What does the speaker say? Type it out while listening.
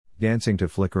dancing to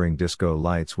flickering disco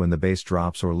lights when the bass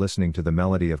drops or listening to the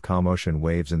melody of calm ocean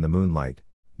waves in the moonlight,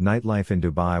 nightlife in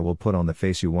Dubai will put on the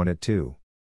face you want it to.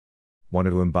 Want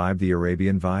to imbibe the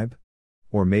Arabian vibe?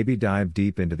 Or maybe dive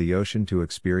deep into the ocean to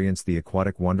experience the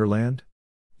aquatic wonderland?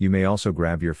 You may also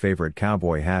grab your favorite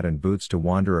cowboy hat and boots to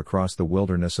wander across the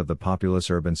wilderness of the populous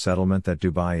urban settlement that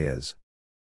Dubai is.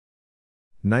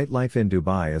 Nightlife in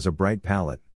Dubai is a bright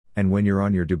palette, and when you're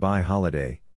on your Dubai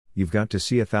holiday, you've got to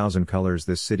see 1,000 colors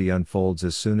this city unfolds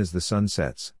as soon as the sun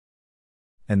sets.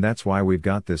 And that's why we've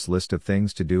got this list of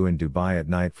things to do in Dubai at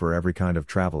night for every kind of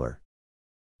traveler.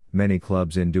 Many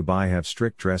clubs in Dubai have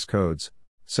strict dress codes,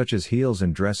 such as heels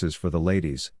and dresses for the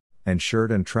ladies, and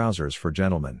shirt and trousers for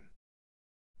gentlemen.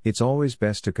 It's always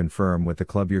best to confirm with the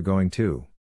club you're going to.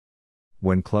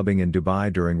 When clubbing in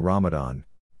Dubai during Ramadan,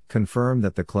 confirm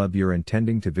that the club you're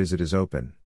intending to visit is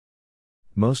open.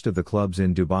 Most of the clubs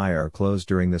in Dubai are closed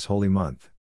during this holy month.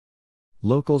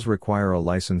 Locals require a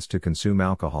license to consume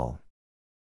alcohol.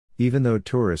 Even though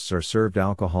tourists are served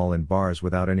alcohol in bars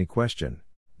without any question,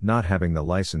 not having the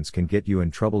license can get you in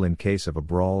trouble in case of a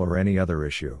brawl or any other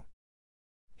issue.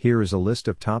 Here is a list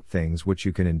of top things which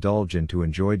you can indulge in to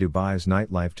enjoy Dubai's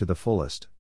nightlife to the fullest.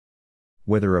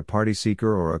 Whether a party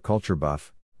seeker or a culture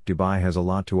buff, Dubai has a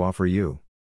lot to offer you.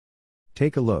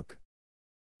 Take a look.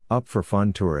 Up for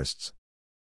fun tourists.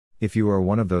 If you are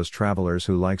one of those travelers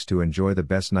who likes to enjoy the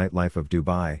best nightlife of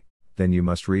Dubai, then you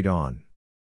must read on.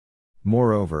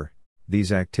 Moreover,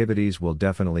 these activities will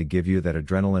definitely give you that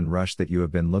adrenaline rush that you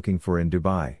have been looking for in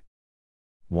Dubai.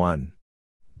 1.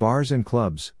 Bars and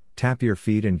clubs, tap your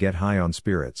feet and get high on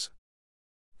spirits.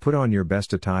 Put on your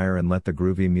best attire and let the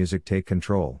groovy music take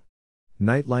control.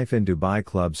 Nightlife in Dubai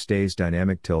clubs stays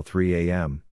dynamic till 3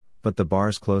 a.m., but the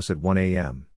bars close at 1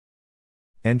 a.m.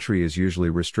 Entry is usually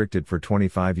restricted for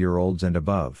 25-year-olds and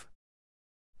above.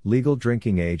 Legal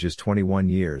drinking age is 21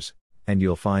 years, and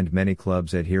you'll find many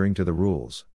clubs adhering to the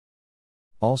rules.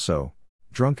 Also,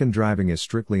 drunken driving is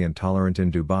strictly intolerant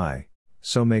in Dubai,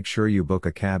 so make sure you book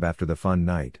a cab after the fun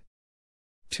night.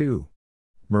 2.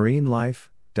 Marine life,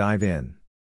 dive in.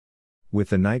 With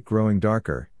the night growing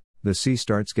darker, the sea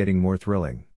starts getting more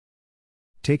thrilling.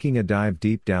 Taking a dive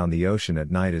deep down the ocean at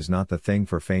night is not the thing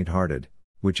for faint-hearted,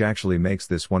 which actually makes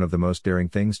this one of the most daring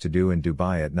things to do in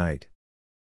Dubai at night.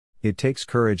 It takes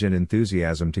courage and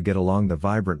enthusiasm to get along the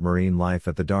vibrant marine life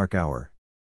at the dark hour.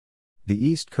 The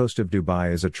east coast of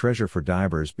Dubai is a treasure for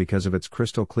divers because of its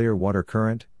crystal clear water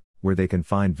current, where they can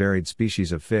find varied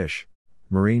species of fish,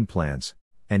 marine plants,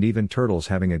 and even turtles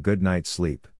having a good night's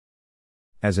sleep.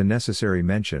 As a necessary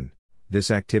mention, this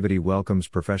activity welcomes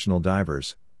professional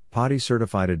divers, PADI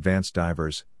certified advanced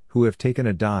divers, who have taken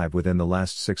a dive within the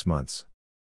last 6 months.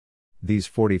 These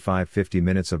 45-50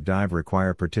 minutes of dive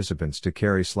require participants to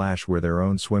carry/wear their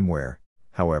own swimwear,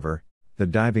 however, the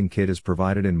diving kit is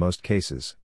provided in most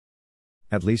cases.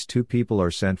 At least 2 people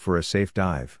are sent for a safe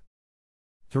dive.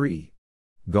 3.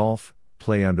 Golf,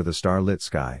 play under the starlit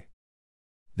sky.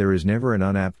 There is never an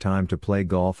unapt time to play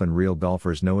golf, and real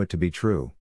golfers know it to be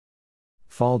true.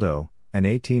 Faldo, an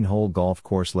 18-hole golf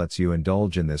course, lets you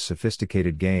indulge in this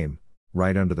sophisticated game,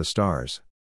 right under the stars.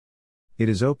 It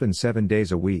is open 7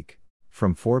 days a week,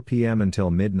 from 4 p.m.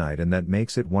 until midnight, and that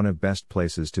makes it one of best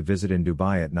places to visit in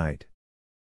Dubai at night.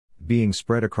 Being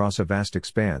spread across a vast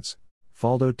expanse,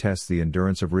 Faldo tests the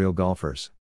endurance of real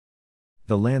golfers.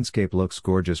 The landscape looks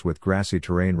gorgeous with grassy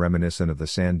terrain reminiscent of the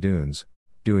sand dunes,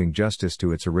 doing justice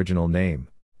to its original name,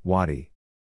 Wadi.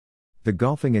 The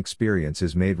golfing experience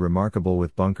is made remarkable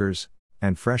with bunkers,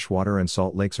 and fresh water and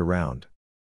salt lakes around.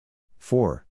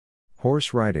 4.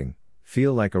 Horse riding,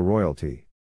 feel like a royalty.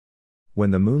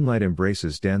 When the moonlight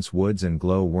embraces dense woods and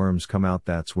glow worms come out,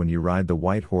 that's when you ride the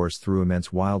white horse through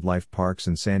immense wildlife parks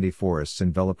and sandy forests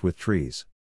enveloped with trees.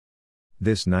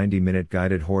 This 90-minute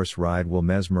guided horse ride will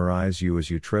mesmerize you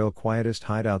as you trail quietest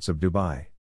hideouts of Dubai.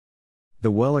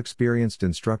 The well-experienced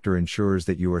instructor ensures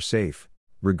that you are safe,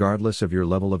 regardless of your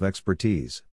level of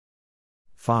expertise.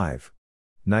 5.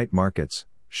 Night markets,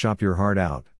 shop your heart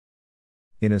out.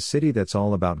 In a city that's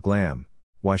all about glam,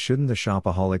 why shouldn't the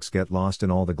shopaholics get lost in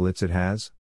all the glitz it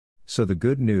has? So the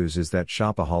good news is that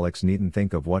shopaholics needn't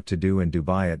think of what to do in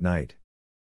Dubai at night.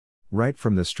 Right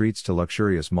from the streets to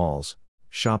luxurious malls,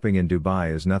 shopping in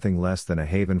Dubai is nothing less than a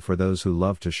haven for those who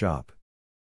love to shop.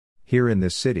 Here in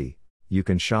this city, you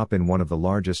can shop in one of the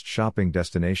largest shopping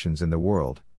destinations in the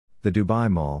world, the Dubai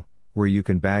Mall, where you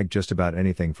can bag just about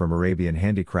anything from Arabian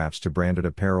handicrafts to branded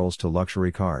apparels to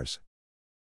luxury cars.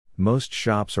 Most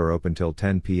shops are open till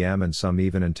 10 p.m. and some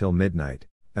even until midnight,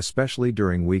 especially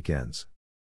during weekends.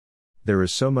 There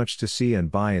is so much to see and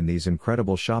buy in these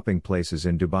incredible shopping places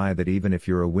in Dubai that even if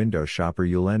you're a window shopper,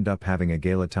 you'll end up having a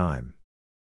gala time.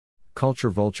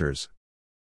 Culture vultures.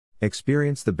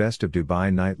 Experience the best of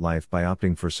Dubai nightlife by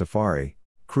opting for safari,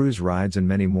 cruise rides, and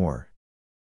many more.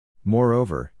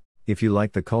 Moreover, if you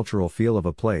like the cultural feel of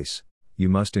a place, you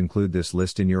must include this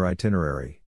list in your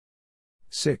itinerary.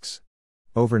 6.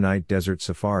 Overnight desert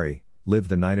safari, live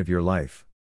the night of your life.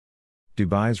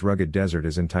 Dubai's rugged desert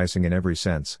is enticing in every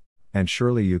sense, and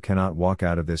surely you cannot walk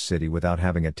out of this city without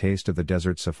having a taste of the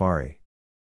desert safari.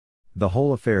 The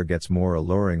whole affair gets more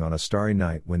alluring on a starry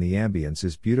night when the ambience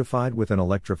is beautified with an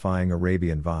electrifying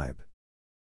Arabian vibe.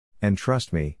 And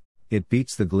trust me, it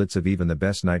beats the glitz of even the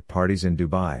best night parties in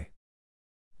Dubai.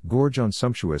 Gorge on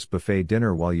sumptuous buffet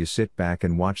dinner while you sit back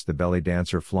and watch the belly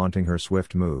dancer flaunting her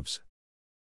swift moves.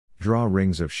 Draw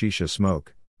rings of shisha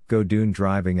smoke, go dune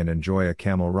driving and enjoy a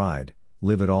camel ride,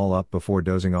 live it all up before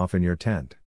dozing off in your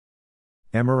tent.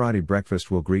 Emirati breakfast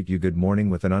will greet you good morning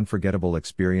with an unforgettable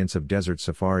experience of desert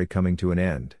safari coming to an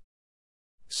end.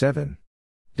 7.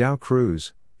 Dhow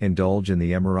cruise, indulge in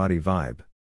the Emirati vibe.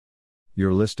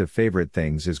 Your list of favorite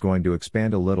things is going to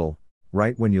expand a little,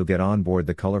 right when you'll get on board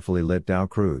the colorfully lit Dhow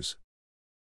cruise.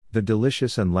 The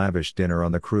delicious and lavish dinner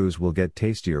on the cruise will get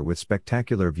tastier with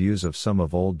spectacular views of some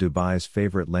of old Dubai's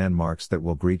favorite landmarks that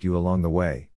will greet you along the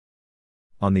way.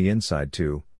 On the inside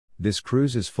too, this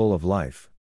cruise is full of life.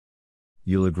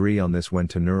 You'll agree on this when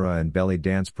Tanura and belly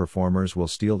dance performers will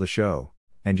steal the show,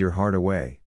 and your heart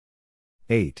away.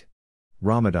 8.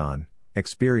 Ramadan,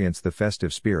 experience the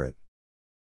festive spirit.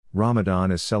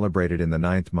 Ramadan is celebrated in the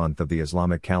 9th month of the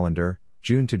Islamic calendar,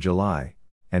 June to July,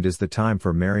 and is the time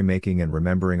for merrymaking and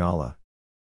remembering Allah.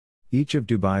 Each of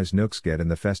Dubai's nooks get in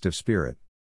the festive spirit.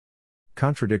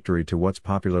 Contradictory to what's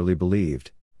popularly believed,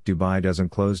 Dubai doesn't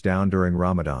close down during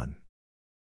Ramadan.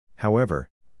 However,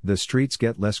 the streets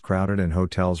get less crowded and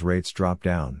hotels' rates drop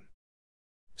down.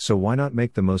 So why not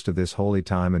make the most of this holy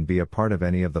time and be a part of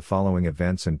any of the following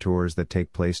events and tours that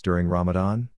take place during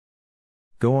Ramadan?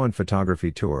 Go on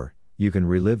photography tour. You can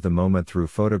relive the moment through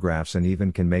photographs and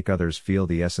even can make others feel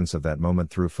the essence of that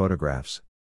moment through photographs.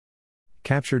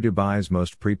 Capture Dubai's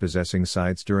most prepossessing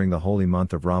sights during the holy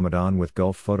month of Ramadan with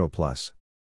Gulf Photo Plus.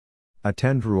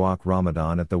 Attend Ruach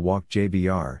Ramadan at the Walk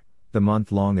JBR. The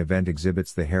month-long event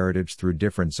exhibits the heritage through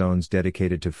different zones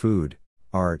dedicated to food,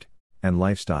 art, and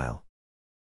lifestyle.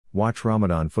 Watch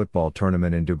Ramadan football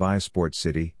tournament in Dubai Sports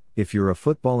City. If you're a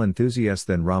football enthusiast,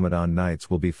 then Ramadan nights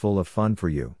will be full of fun for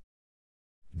you.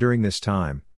 During this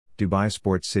time, Dubai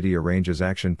Sports City arranges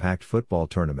action-packed football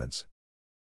tournaments.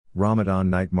 Ramadan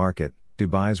Night Market.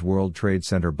 Dubai's World Trade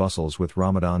Center bustles with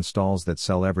Ramadan stalls that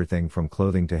sell everything from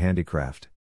clothing to handicraft.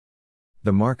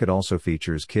 The market also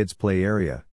features kids' play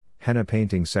area, henna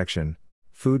painting section,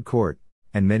 food court,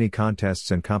 and many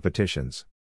contests and competitions.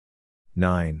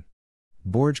 9.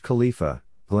 Burj Khalifa,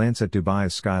 glance at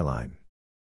Dubai's skyline.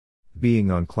 Being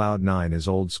on Cloud 9 is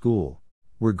old school.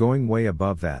 We're going way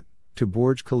above that, to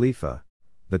Burj Khalifa,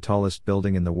 the tallest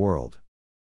building in the world.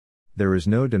 There is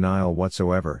no denial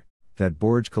whatsoever that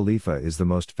Burj Khalifa is the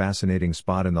most fascinating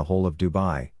spot in the whole of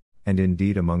Dubai, and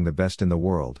indeed among the best in the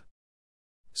world.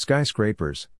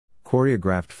 Skyscrapers,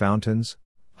 choreographed fountains,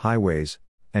 highways,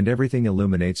 and everything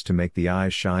illuminates to make the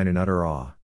eyes shine in utter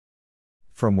awe.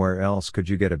 From where else could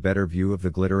you get a better view of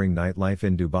the glittering nightlife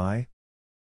in Dubai?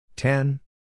 10.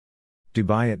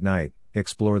 Dubai at night,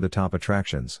 explore the top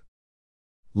attractions.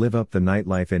 Live up the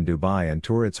nightlife in Dubai and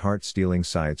tour its heart-stealing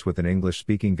sights with an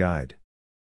English-speaking guide.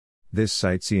 This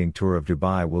sightseeing tour of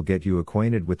Dubai will get you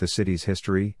acquainted with the city's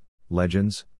history,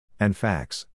 legends, and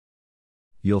facts.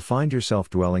 You'll find yourself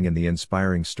dwelling in the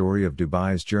inspiring story of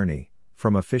Dubai's journey,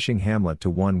 from a fishing hamlet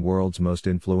to one world's most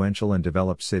influential and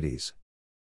developed cities.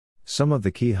 Some of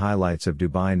the key highlights of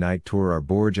Dubai Night Tour are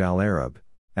Burj Al Arab,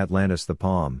 Atlantis the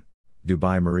Palm,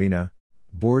 Dubai Marina,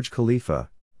 Burj Khalifa,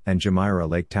 and Jumeirah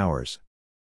Lake Towers.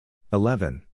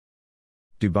 11.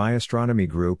 Dubai Astronomy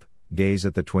Group, gaze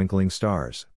at the twinkling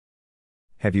stars.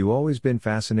 Have you always been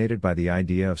fascinated by the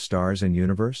idea of stars and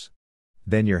universe?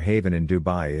 Then your haven in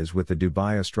Dubai is with the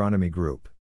Dubai Astronomy Group.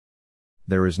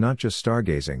 There is not just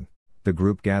stargazing. The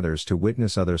group gathers to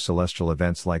witness other celestial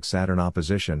events like Saturn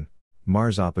opposition,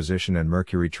 Mars opposition and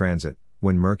Mercury transit,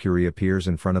 when Mercury appears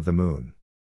in front of the Moon.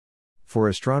 For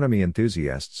astronomy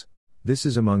enthusiasts, this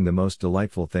is among the most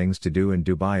delightful things to do in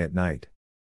Dubai at night.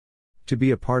 To be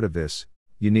a part of this,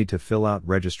 you need to fill out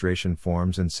registration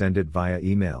forms and send it via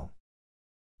email.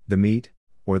 The meet,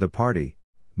 or the party,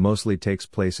 mostly takes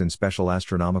place in special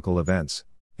astronomical events,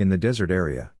 in the desert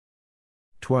area.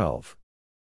 12.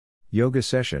 Yoga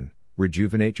session.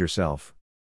 Rejuvenate yourself.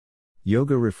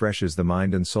 Yoga refreshes the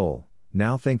mind and soul,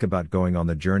 Now think about going on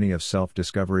the journey of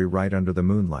self-discovery right under the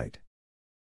moonlight.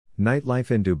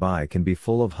 Nightlife in Dubai can be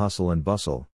full of hustle and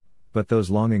bustle, but those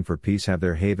longing for peace have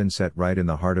their haven set right in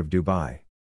the heart of Dubai.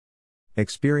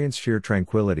 Experience sheer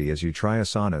tranquility as you try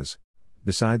asanas,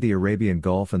 beside the Arabian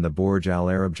Gulf and the Burj Al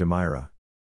Arab Jumeirah.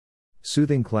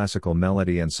 Soothing classical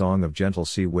melody and song of gentle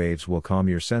sea waves will calm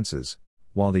your senses,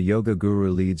 while the yoga guru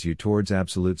leads you towards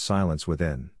absolute silence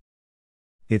within.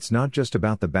 It's not just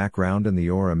about the background and the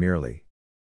aura merely.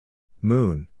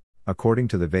 Moon, according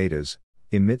to the Vedas,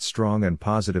 emits strong and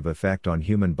positive effect on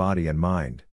human body and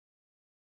mind.